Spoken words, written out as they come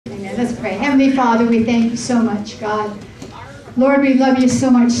Let's pray. Heavenly Father, we thank you so much, God. Lord, we love you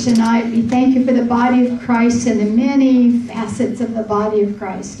so much tonight. We thank you for the body of Christ and the many facets of the body of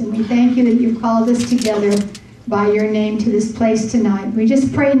Christ. And we thank you that you've called us together by your name to this place tonight. We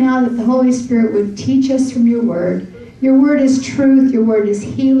just pray now that the Holy Spirit would teach us from your word. Your word is truth. Your word is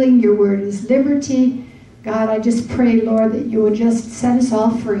healing. Your word is liberty. God, I just pray, Lord, that you would just set us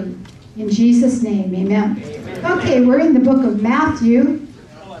all free. In Jesus' name, amen. Okay, we're in the book of Matthew.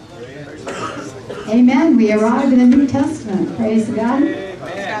 Amen. We arrived in the New Testament. Praise God.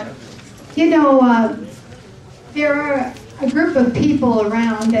 Amen. You know, there are a group of people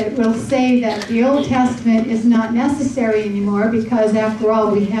around that will say that the Old Testament is not necessary anymore because, after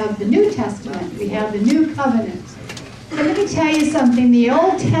all, we have the New Testament. We have the New Covenant. But let me tell you something. The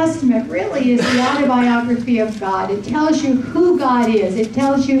Old Testament really is the autobiography of God. It tells you who God is. It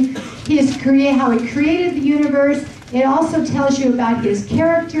tells you how He created the universe. It also tells you about His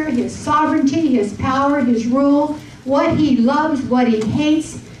character, His sovereignty, His power, His rule, what He loves, what He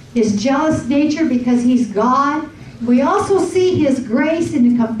hates, His jealous nature because He's God. We also see His grace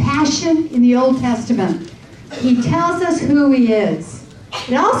and compassion in the Old Testament. He tells us who He is.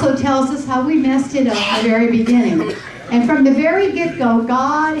 It also tells us how we messed it up at the very beginning. And from the very get-go,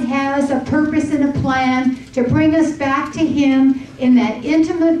 God has a purpose and a plan to bring us back to Him in that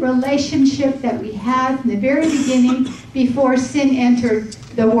intimate relationship that we had from the very beginning before sin entered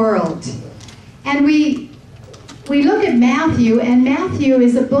the world. And we look at Matthew, and Matthew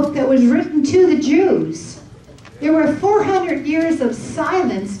is a book that was written to the Jews. There were 400 years of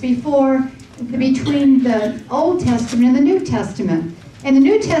silence between the Old Testament and the New Testament. And the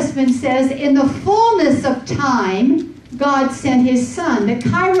New Testament says, in the fullness of time, God sent His Son. The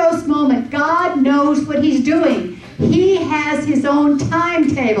Kairos moment, God knows what He's doing. He has His own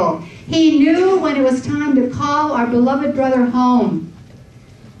timetable. He knew when it was time to call our beloved brother home.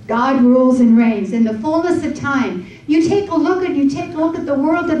 God rules and reigns. In the fullness of time, you take a look at the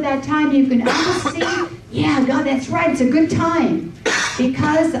world at that time, you can almost see, yeah, God, that's right, it's a good time.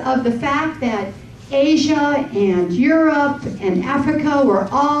 Because of the fact that Asia and Europe and Africa were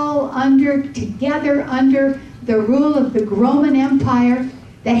all together under the rule of the Roman Empire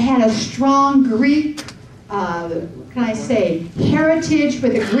that had a strong Greek, heritage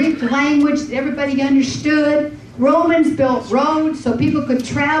with a Greek language that everybody understood. Romans built roads so people could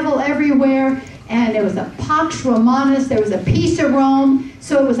travel everywhere, and there was a Pax Romanus, there was a peace of Rome.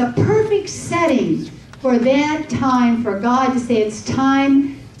 So it was a perfect setting for that time for God to say, it's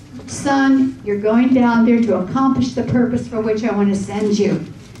time, son, you're going down there to accomplish the purpose for which I want to send you.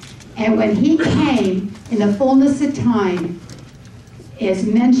 And when He came in the fullness of time, is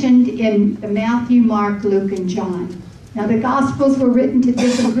mentioned in the Matthew, Mark, Luke, and John. Now the Gospels were written to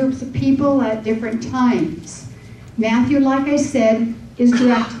different groups of people at different times. Matthew, like I said, is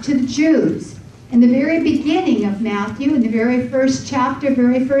directed to the Jews. In the very beginning of Matthew, in the very first chapter,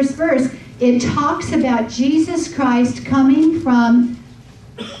 very first verse, it talks about Jesus Christ coming from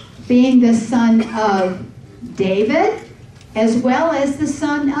being the son of David, as well as the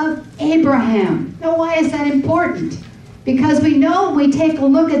son of Abraham. Now, why is that important? Because we know when we take a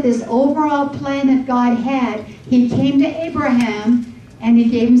look at this overall plan that God had, He came to Abraham and He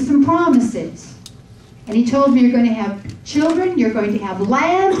gave him some promises. And He told him, you're going to have children, you're going to have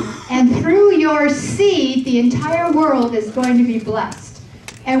land, and through your seed, the entire world is going to be blessed.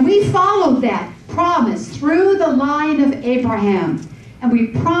 And we followed that promise through the line of Abraham. And we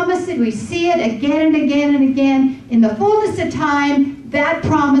promise it, we see it again and again and again. In the fullness of time, that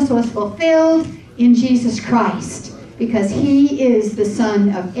promise was fulfilled in Jesus Christ. Because He is the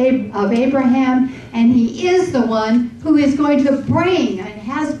son of Abraham, and He is the one who is going to bring and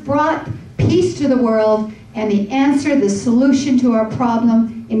has brought peace to the world and the answer, the solution to our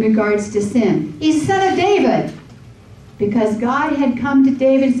problem in regards to sin. He's son of David, because God had come to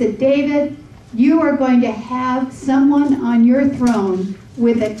David and said, David, you are going to have someone on your throne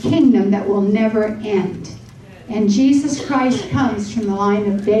with a kingdom that will never end. And Jesus Christ comes from the line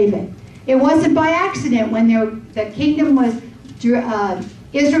of David. It wasn't by accident when the kingdom was,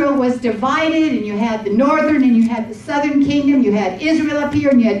 Israel was divided, and you had the northern and you had the southern kingdom. You had Israel up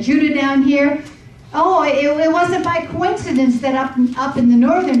here and you had Judah down here. Oh, it wasn't by coincidence that up in the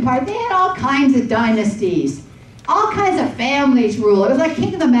northern part, they had all kinds of dynasties. All kinds of families rule. It was like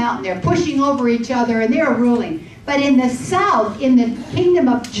King of the Mountain. They're pushing over each other and they're ruling. But in the south, in the kingdom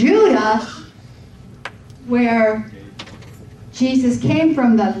of Judah, where Jesus came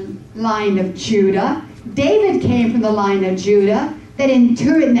from the line of Judah, David came from the line of Judah, that in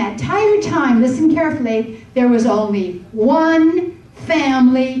that entire time, listen carefully, there was only one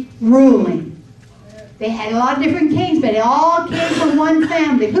family ruling. They had a lot of different kings, but it all came from one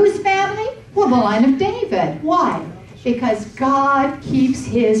family. Whose family? Well, the line of David. Why? Because God keeps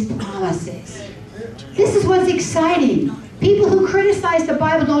his promises. This is what's exciting. People who criticize the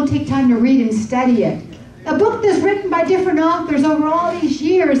Bible don't take time to read and study it. A book that's written by different authors over all these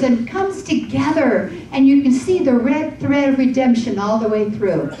years and comes together, and you can see the red thread of redemption all the way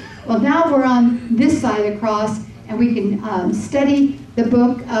through. Well, now we're on this side of the cross, and we can study the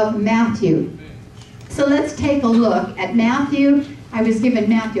book of Matthew. So let's take a look at Matthew. I was given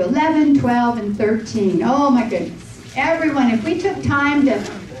Matthew 11, 12, and 13. Oh my goodness. Everyone, if we took time to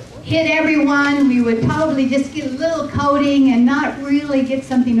hit everyone, we would probably just get a little coating and not really get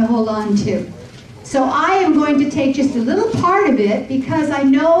something to hold on to. So I am going to take just a little part of it because I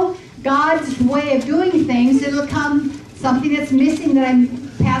know God's way of doing things. It'll come, something that's missing that I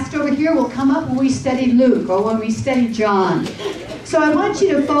passed over here will come up when we study Luke or when we study John. So I want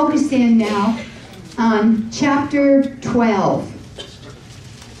you to focus in now on chapter 12.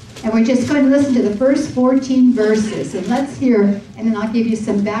 And we're just going to listen to the first 14 verses. And let's hear, and then I'll give you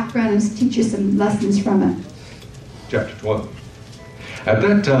some background and teach you some lessons from it. Chapter 12. At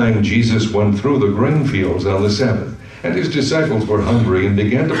that time Jesus went through the grain fields on the Sabbath, and his disciples were hungry and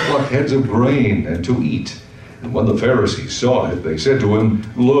began to pluck heads of grain and to eat. And when the Pharisees saw it, they said to him,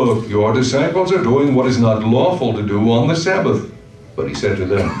 "Look, your disciples are doing what is not lawful to do on the Sabbath." But he said to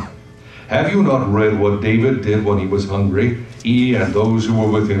them, "Have you not read what David did when he was hungry, he and those who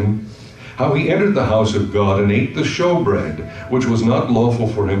were with him? How he entered the house of God and ate the showbread, which was not lawful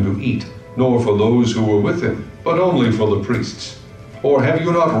for him to eat, nor for those who were with him, but only for the priests. Or have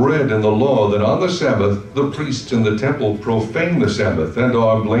you not read in the law that on the Sabbath the priests in the temple profane the Sabbath and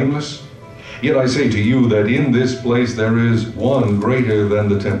are blameless? Yet I say to you that in this place there is one greater than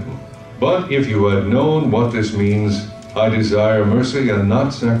the temple. But if you had known what this means, I desire mercy and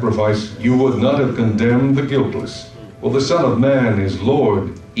not sacrifice, you would not have condemned the guiltless. For the Son of Man is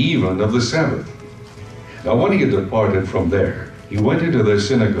Lord even of the Sabbath." Now when he had departed from there, he went into their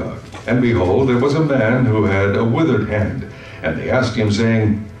synagogue. And behold, there was a man who had a withered hand. And they asked him,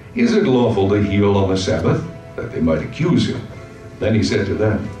 saying, "Is it lawful to heal on the Sabbath?" That they might accuse him. Then he said to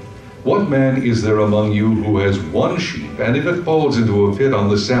them, "What man is there among you who has one sheep, and if it falls into a pit on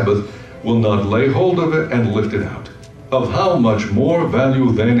the Sabbath, will not lay hold of it and lift it out? Of how much more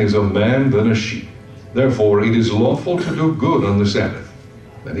value then is a man than a sheep? Therefore it is lawful to do good on the Sabbath."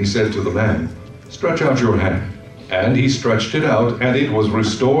 Then he said to the man, "Stretch out your hand." And he stretched it out, and it was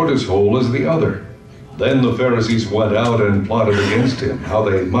restored as whole as the other. Then the Pharisees went out and plotted against him, how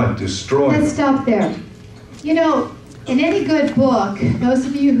they might destroy him. Let's stop there. You know, in any good book, those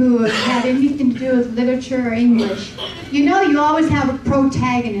of you who have had anything to do with literature or English, you know you always have a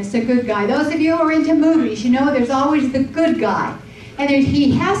protagonist, a good guy. Those of you who are into movies, you know there's always the good guy. And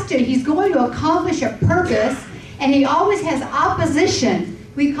he's going to accomplish a purpose, and he always has opposition.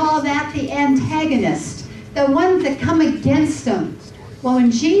 We call that the antagonist, the ones that come against him. Well,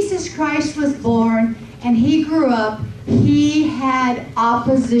 when Jesus Christ was born and he grew up, he had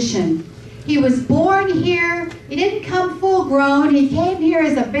opposition. He was born here. He didn't come full grown. He came here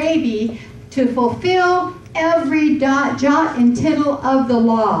as a baby to fulfill every jot and tittle of the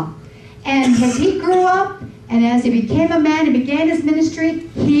law. And as he grew up and as he became a man and began his ministry,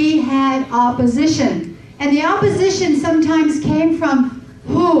 he had opposition. And the opposition sometimes came from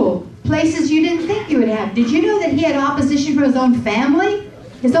who? Places you didn't think you would have. Did you know that he had opposition from his own family?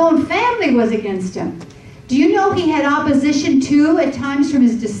 His own family was against him. Do you know he had opposition too at times from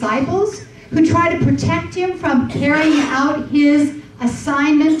his disciples who tried to protect him from carrying out his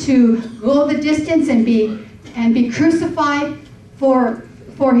assignment to go the distance and be crucified for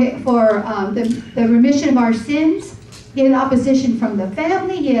the remission of our sins? He had opposition from the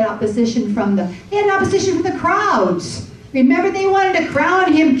family. He had opposition from the crowds. Remember, they wanted to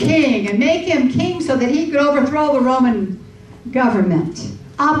crown him king and make him king so that he could overthrow the Roman government.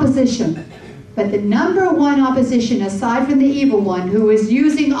 Opposition. But the number one opposition, aside from the evil one, who was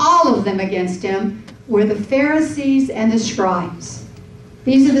using all of them against him, were the Pharisees and the scribes.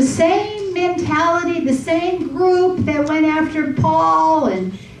 These are the same mentality, the same group that went after Paul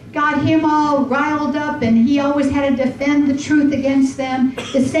and got him all riled up, and he always had to defend the truth against them.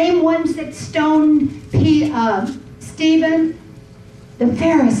 The same ones that stoned Stephen, the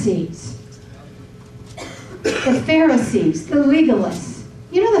Pharisees. The Pharisees, the legalists.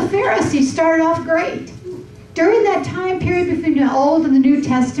 You know, the Pharisees started off great. During that time period between the Old and the New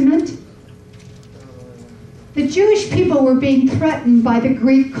Testament, the Jewish people were being threatened by the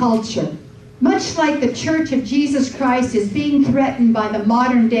Greek culture, much like the Church of Jesus Christ is being threatened by the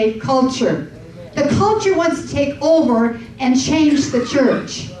modern day culture. The culture wants to take over and change the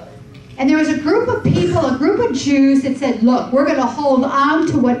church. And there was a group of people, a group of Jews that said, look, we're going to hold on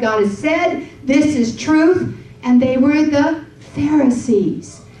to what God has said. This is truth. And they were the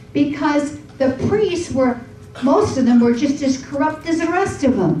Pharisees. Because the priests were, most of them were just as corrupt as the rest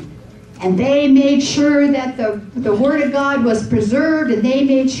of them. And they made sure that the Word of God was preserved, and they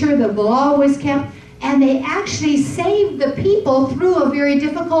made sure the law was kept. And they actually saved the people through a very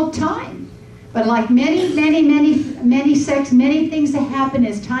difficult time. But like many sects, many things that happen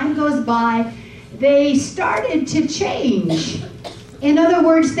as time goes by, they started to change. In other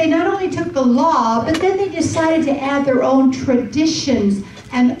words, they not only took the law, but then they decided to add their own traditions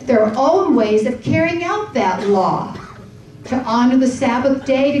and their own ways of carrying out that law. To honor the Sabbath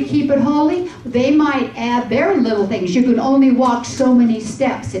day, to keep it holy, they might add their little things. You can only walk so many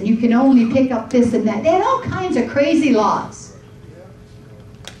steps, and you can only pick up this and that. They had all kinds of crazy laws.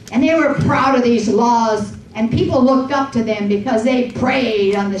 And they were proud of these laws, and people looked up to them because they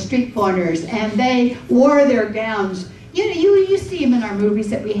prayed on the street corners, and they wore their gowns. You see them in our movies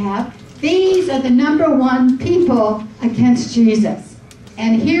that we have. These are the #1 people against Jesus.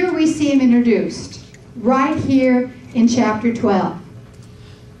 And here we see him introduced, right here in chapter 12.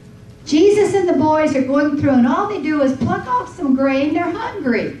 Jesus and the boys are going through, and all they do is pluck off some grain. They're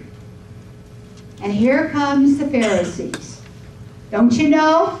hungry. And here comes the Pharisees. Don't you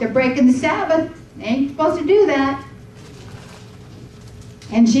know? They're breaking the Sabbath. They ain't supposed to do that.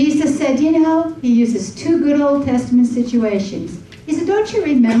 And Jesus said, you know, he uses 2 good Old Testament situations. He said, don't you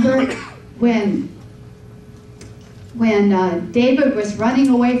remember when David was running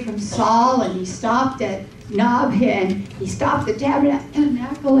away from Saul, and he stopped at Nob, and he stopped the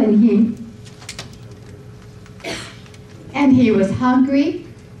tabernacle, and he was hungry,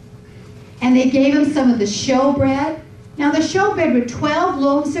 and they gave him some of the showbread. Now the showbread were 12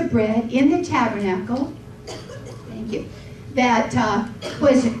 loaves of bread in the tabernacle. Thank you. That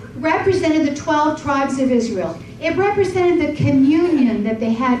represented the 12 tribes of Israel. It represented the communion that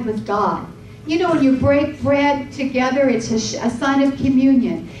they had with God. You know, when you break bread together, it's a sign of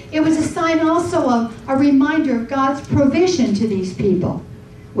communion. It was a sign also of a reminder of God's provision to these people.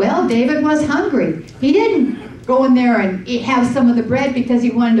 Well, David was hungry. He didn't go in there and have some of the bread because he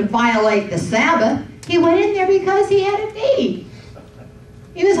wanted to violate the Sabbath. He went in there because he had a need.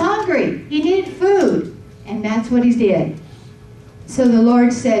 He was hungry. He needed food. And that's what he did. So the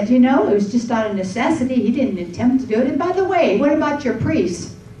Lord said, you know, it was just out of necessity. He didn't attempt to do it. And by the way, what about your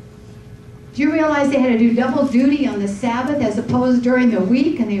priests? Do you realize they had to do double duty on the Sabbath as opposed during the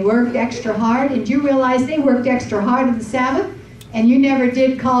week, and they worked extra hard? And do you realize they worked extra hard on the Sabbath, and you never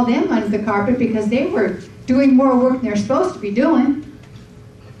did call them under the carpet because they were doing more work than they're supposed to be doing?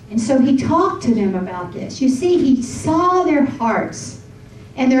 And so he talked to them about this. You see, he saw their hearts,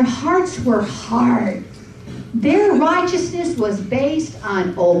 and their hearts were hard. Their righteousness was based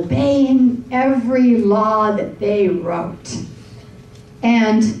on obeying every law that they wrote.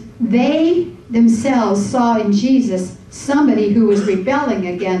 And they themselves saw in Jesus somebody who was rebelling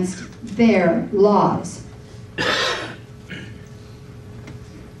against their laws.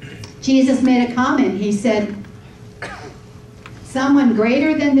 Jesus made a comment. He said, someone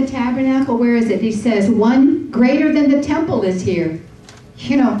greater than the tabernacle, where is it? He says, one greater than the temple is here.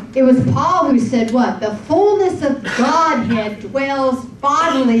 You know, it was Paul who said what? The fullness of Godhead dwells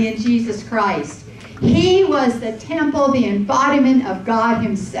bodily in Jesus Christ. He was the temple, the embodiment of God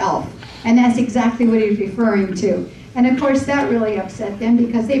himself. And that's exactly what he's referring to. And of course that really upset them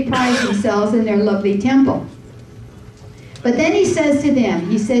because they pride themselves in their lovely temple. But then he says to them,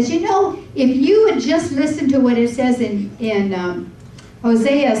 he says, you know, if you would just listen to what it says in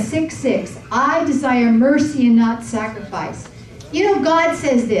Hosea 6:6, I desire mercy and not sacrifice. You know, God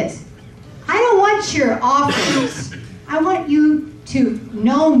says this, I don't want your offerings. I want you to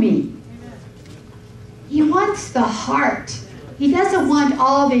know me. He wants the heart. He doesn't want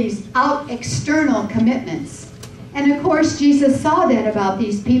all these external commitments. And of course, Jesus saw that about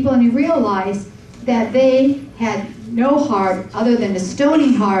these people, and he realized that they had no heart other than a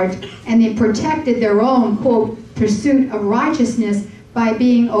stony heart, and they protected their own, quote, pursuit of righteousness by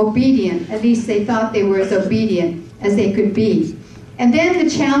being obedient. At least they thought they were as obedient as they could be. And then the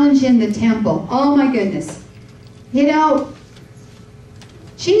challenge in the temple. Oh my goodness. You know,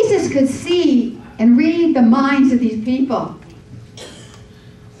 Jesus could see and read the minds of these people.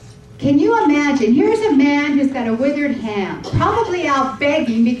 Can you imagine? Here's a man who's got a withered hand, probably out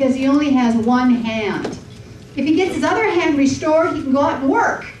begging because he only has one hand. If he gets his other hand restored, he can go out and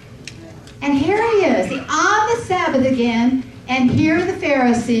work. And here he is, on the Sabbath again, and here are the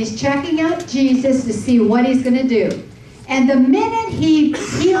Pharisees checking out Jesus to see what he's going to do. And the minute he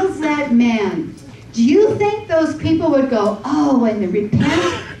heals that man, do you think those people would go, oh, and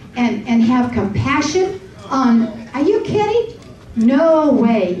repent and have compassion on, are you kidding? No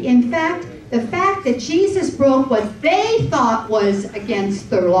way. In fact, the fact that Jesus broke what they thought was against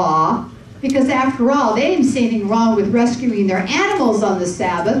the law, because after all, they didn't see anything wrong with rescuing their animals on the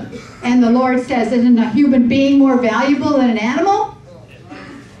Sabbath, and the Lord says, isn't a human being more valuable than an animal?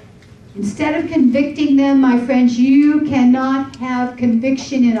 Instead of convicting them, my friends, you cannot have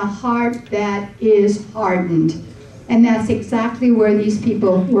conviction in a heart that is hardened. And that's exactly where these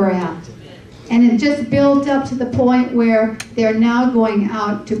people were at. And it just built up to the point where they're now going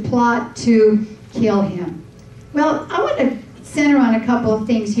out to plot to kill him. Well, I want to center on a couple of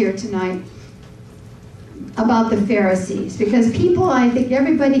things here tonight about the Pharisees. Because people, I think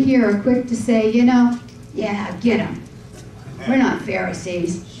everybody here are quick to say, you know, yeah, get them. We're not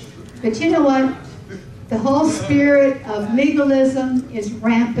Pharisees. But you know what? The whole spirit of legalism is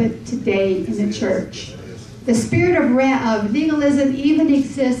rampant today in the church. The spirit of legalism even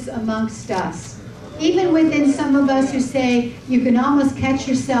exists amongst us. Even within some of us who say you can almost catch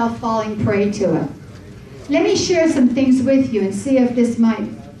yourself falling prey to it. Let me share some things with you and see if this might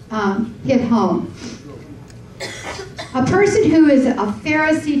hit home. A person who is a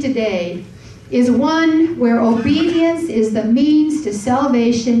Pharisee today is one where obedience is the means to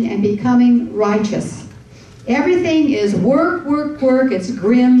salvation and becoming righteous. Everything is work, work, work. It's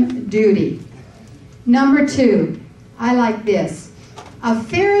grim duty. Number two, I like this. A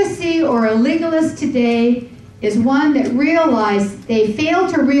Pharisee or a legalist today is one that they fail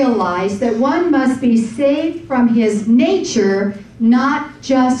to realize that one must be saved from his nature, not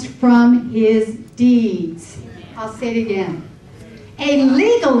just from his deeds. I'll say it again. A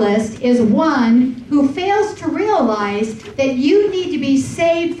legalist is one who fails to realize that you need to be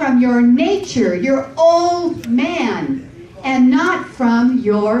saved from your nature, your old man, and not from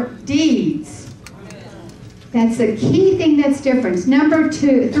your deeds. That's a key thing that's different. Number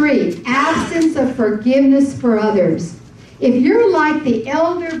three, absence of forgiveness for others. If you're like the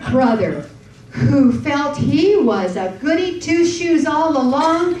elder brother who felt he was a goody two-shoes all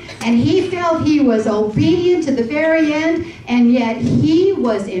along, and he felt he was obedient to the very end, and yet he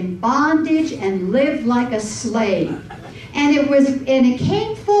was in bondage and lived like a slave. And it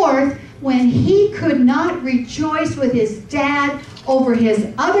came forth when he could not rejoice with his dad over his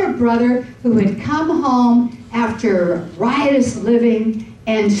other brother who had come home after riotous living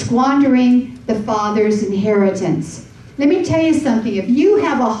and squandering the father's inheritance. Let me tell you something. If you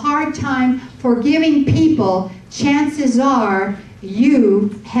have a hard time forgiving people, chances are you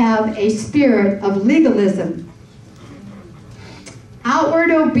have a spirit of legalism.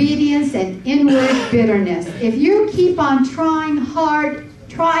 Outward obedience and inward bitterness. If you keep on trying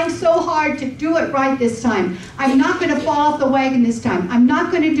so hard to do it right this time, I'm not going to fall off the wagon this time, I'm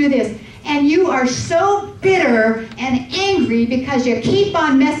not going to do this, and you are so bitter and angry because you keep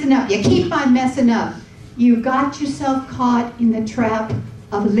on messing up, you got yourself caught in the trap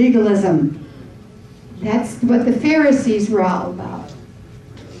of legalism. That's what the Pharisees were all about.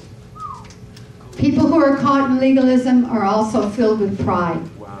 People who are caught in legalism are also filled with pride.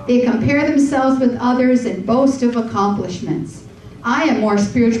 They compare themselves with others and boast of accomplishments. I am more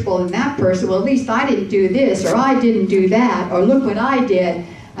spiritual than that person. Well, at least I didn't do this, or I didn't do that, or look what I did.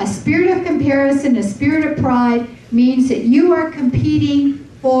 A spirit of comparison, a spirit of pride means that you are competing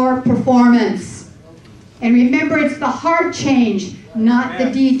for performance. And remember, it's the heart change, not the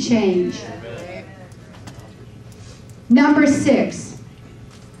deed change. Number 6,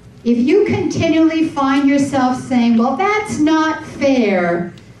 if you continually find yourself saying, well, that's not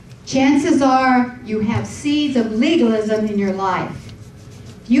fair, chances are you have seeds of legalism in your life.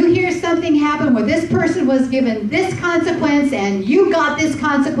 If you hear something happen where this person was given this consequence and you got this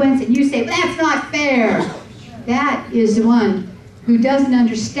consequence and you say, that's not fair, that is one who doesn't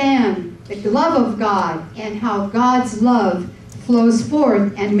understand the love of God and how God's love flows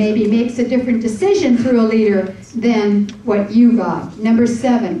forth and maybe makes a different decision through a leader than what you got. Number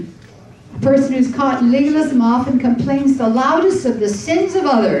 7. A person who's caught in legalism often complains the loudest of the sins of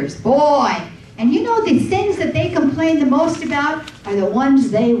others. Boy! And you know the things that they complain the most about are the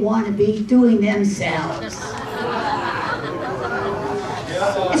ones they want to be doing themselves.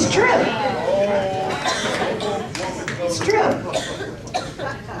 It's true. It's true.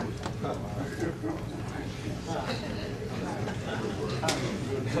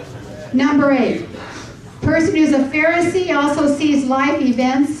 Number 8. Person who's a Pharisee also sees life's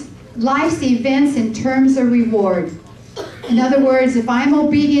events in terms of reward. In other words, if I'm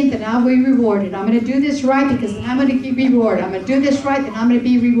obedient, then I'll be rewarded. I'm going to do this right because then I'm going to be rewarded. I'm going to do this right, then I'm going to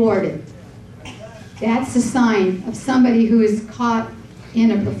be rewarded. That's a sign of somebody who is caught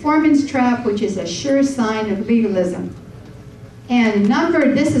in a performance trap, which is a sure sign of legalism. And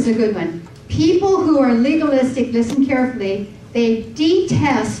this is a good one. People who are legalistic, listen carefully, they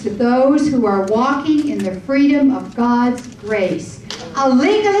detest those who are walking in the freedom of God's grace. A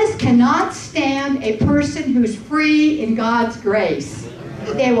legalist cannot stand a person who's free in God's grace.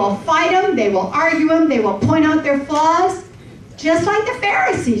 They will fight them, they will argue them, they will point out their flaws, just like the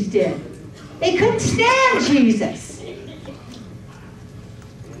Pharisees did. They couldn't stand Jesus.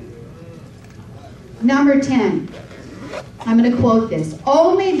 Number 10. I'm going to quote this.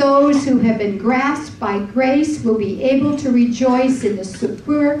 Only those who have been grasped by grace will be able to rejoice in the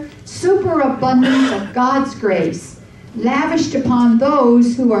superabundance of God's grace, lavished upon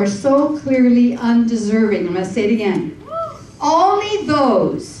those who are so clearly undeserving. I'm going to say it again. Only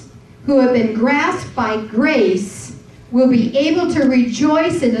those who have been grasped by grace will be able to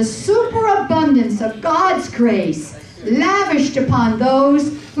rejoice in the superabundance of God's grace, lavished upon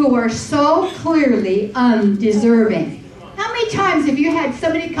those who are so clearly undeserving. How many times have you had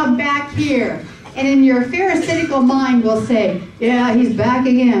somebody come back here and in your pharisaical mind will say, yeah, he's back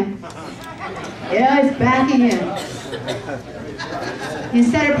again. Yeah, he's back again.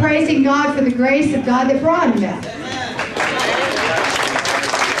 Instead of praising God for the grace of God that brought him back.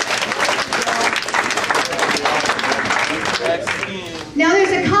 Now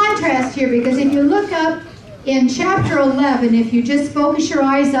there's a contrast here, because if you look up in chapter 11, if you just focus your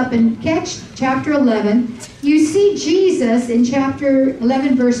eyes up and catch chapter 11, you see Jesus in chapter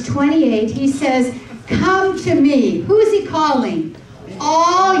 11, verse 28. He says, come to me. Who is he calling?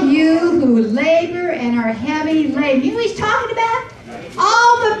 All you who labor and are heavy laden. You know what he's talking about?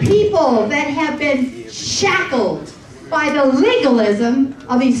 All the people that have been shackled by the legalism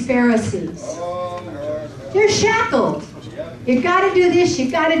of these Pharisees. They're shackled. You got to do this,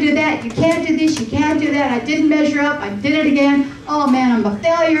 you got to do that, you can't do this, you can't do that, I didn't measure up, I did it again, oh man, I'm a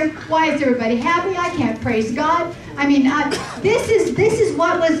failure, why is everybody happy, I can't praise God. I mean, this is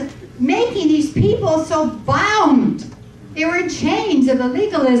what was making these people so bound. They were in chains of the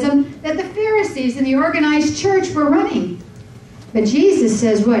legalism that the Pharisees and the organized church were running. But Jesus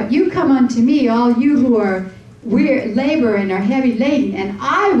says, what? You come unto me, all you who are labor and are heavy laden, and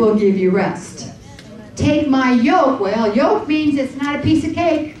I will give you rest. Take my yoke. Well, yoke means it's not a piece of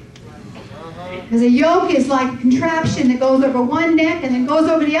cake. Because a yoke is like a contraption that goes over one neck and then goes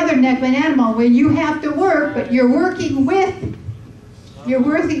over the other neck of an animal, where you have to work, but you're working with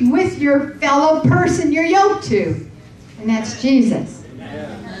your fellow person you're yoked to. And that's Jesus.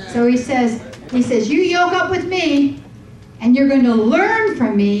 So he says, you yoke up with me, and you're going to learn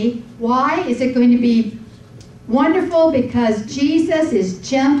from me. Why? Is it going to be wonderful? Because Jesus is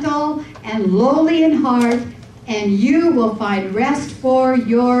gentle and lowly in heart, and you will find rest for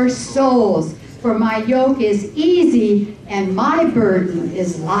your souls. For my yoke is easy and my burden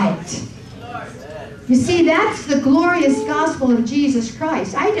is light. You see, that's the glorious gospel of Jesus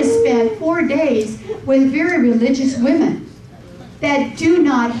Christ. I just spent 4 days with very religious women that do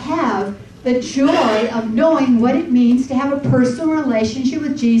not have the joy of knowing what it means to have a personal relationship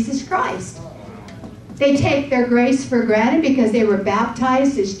with Jesus Christ. They take their grace for granted because they were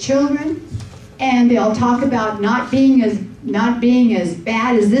baptized as children, and they'll talk about not being as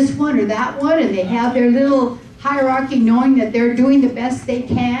bad as this one or that one, and they have their little hierarchy, knowing that they're doing the best they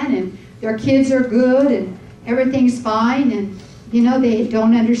can, and their kids are good, and everything's fine, and you know, they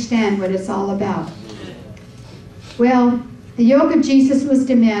don't understand what it's all about. Well, the yoke of Jesus was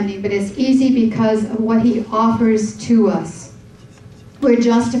demanding, but it's easy because of what he offers to us. We're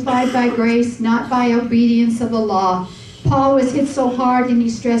justified by grace, not by obedience of the law. Paul was hit so hard, and he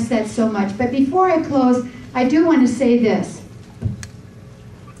stressed that so much. But before I close, I do want to say this.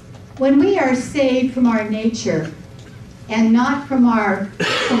 When we are saved from our nature and not from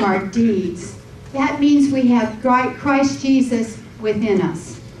our deeds, that means we have Christ Jesus within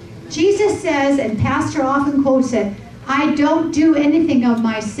us. Jesus says, and Pastor often quotes it, I don't do anything of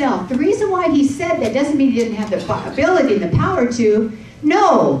myself. The reason why he said that doesn't mean he didn't have the ability and the power to.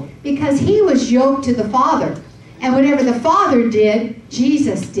 No, because he was yoked to the Father. And whatever the Father did,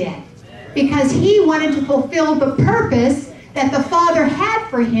 Jesus did. Because he wanted to fulfill the purpose that the Father had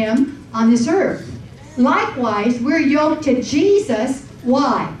for him on this earth. Likewise, we're yoked to Jesus.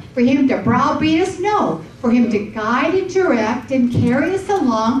 Why? For him to browbeat us? No. For him to guide and direct and carry us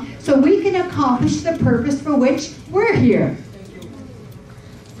along so we can accomplish the purpose for which we're here.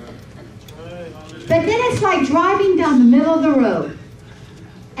 But then it's like driving down the middle of the road.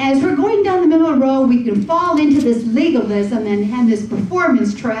 As we're going down the middle of the road, we can fall into this legalism and this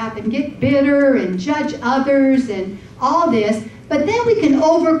performance trap and get bitter and judge others and all this. But then we can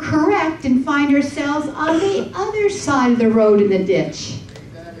overcorrect and find ourselves on the other side of the road in the ditch.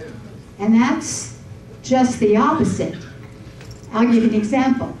 And that's just the opposite. I'll give you an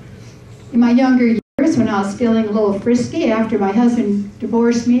example. In my younger years, when I was feeling a little frisky after my husband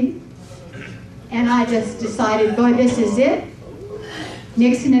divorced me, and I just decided, boy, this is it.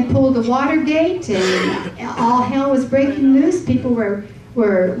 Nixon had pulled the Watergate, and all hell was breaking loose. People were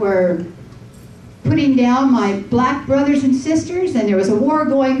putting down my black brothers and sisters, and there was a war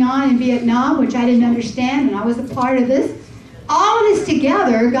going on in Vietnam, which I didn't understand, and I was a part of this. All of this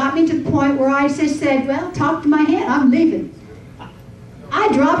together got me to the point where I just said, well, talk to my hand, I'm leaving. I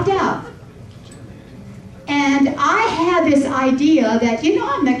dropped out. And I had this idea that, you know,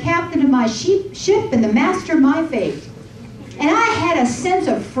 I'm the captain of my ship and the master of my fate. And I had a sense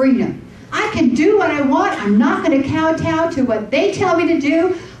of freedom. I can do what I want. I'm not going to kowtow to what they tell me to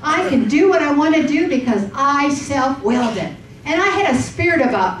do. I can do what I want to do because I self-willed it. And I had a spirit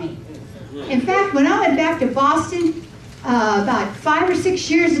about me. In fact, when I went back to Boston about 5 or 6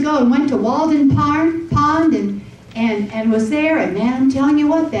 years ago and went to Walden Pond and was there, and man, I'm telling you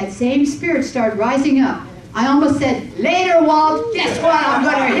what, that same spirit started rising up. I almost said, later, Walt, guess what? I'm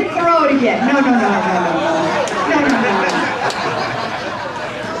going to hit the road again. No.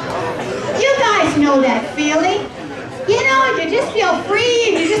 You guys know that feeling. You know, you just feel free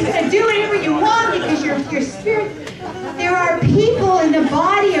and you're just going to do whatever you want because your spirit. There are people in the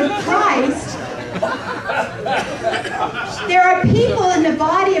body of Christ. There are people in the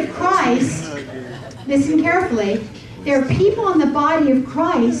body of Christ. Listen carefully. There are people in the body of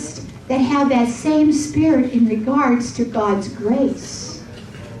Christ that have that same spirit in regards to God's grace.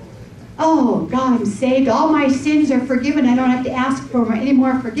 Oh, God, I'm saved. All my sins are forgiven. I don't have to ask for any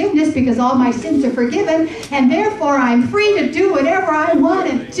more forgiveness because all my sins are forgiven. And therefore, I'm free to do whatever I want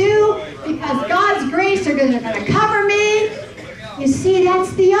to do because God's grace is going to cover me. You see,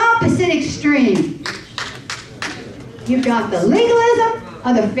 that's the opposite extreme. You've got the legalism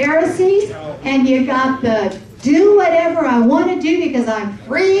of the Pharisees, and you got the do whatever I want to do because I'm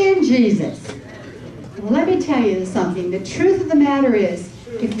free in Jesus. Well, let me tell you something. The truth of the matter is,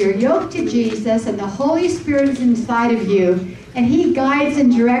 if you're yoked to Jesus and the Holy Spirit is inside of you and He guides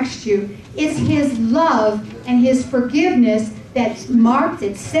and directs you, it's His love and His forgiveness that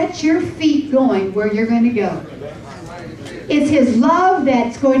sets your feet going where you're going to go. It's His love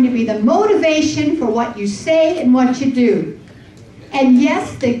that's going to be the motivation for what you say and what you do. And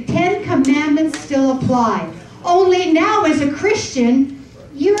yes, the 10 Commandments still apply. Only now as a Christian,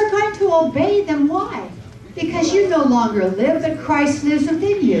 you are going to obey them. Why? Because you no longer live, but Christ lives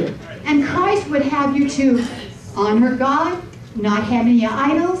within you. And Christ would have you to honor God, not have any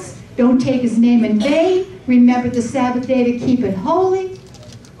idols, don't take His name in vain, remember the Sabbath day to keep it holy.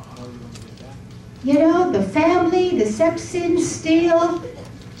 You know, the family, the sex sin, steal.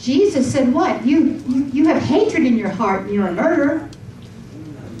 Jesus said what? You have hatred in your heart and you're a murderer.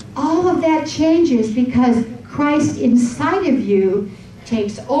 All of that changes because Christ inside of you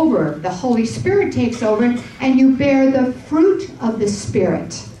takes over. The Holy Spirit takes over and you bear the fruit of the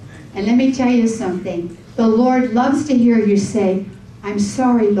Spirit. And let me tell you something. The Lord loves to hear you say, I'm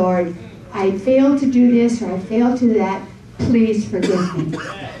sorry, Lord. I failed to do this or I failed to do that. Please forgive me.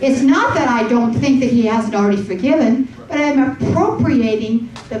 It's not that I don't think that He hasn't already forgiven, but I'm appropriating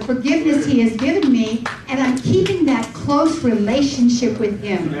the forgiveness He has given me, and I'm keeping that close relationship with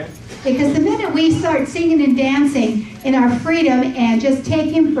Him. Because the minute we start singing and dancing in our freedom and just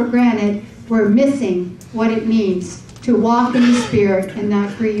take Him for granted, we're missing what it means to walk in the Spirit and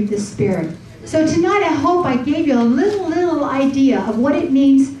not grieve the Spirit. So tonight I hope I gave you a little idea of what it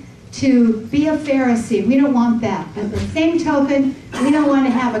means to be a Pharisee. We don't want that. But at the same token, we don't want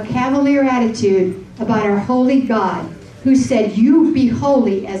to have a cavalier attitude about our holy God, who said, you be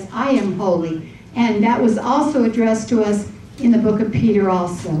holy as I am holy. And that was also addressed to us in the book of Peter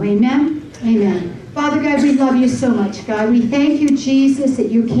also. Amen? Amen. Father God, we love you so much, God. We thank you, Jesus, that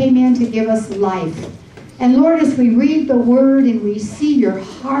you came in to give us life. And Lord, as we read the word and we see your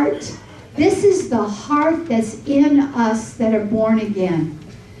heart, this is the heart that's in us that are born again.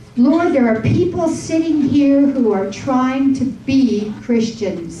 Lord, there are people sitting here who are trying to be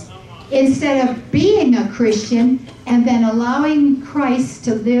Christians instead of being a Christian and then allowing Christ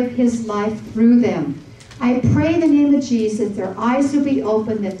to live His life through them. I pray in the name of Jesus, their eyes will be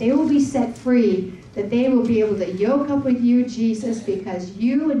open, that they will be set free, that they will be able to yoke up with you, Jesus, because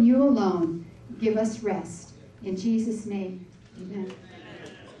you and you alone give us rest. In Jesus' name, amen.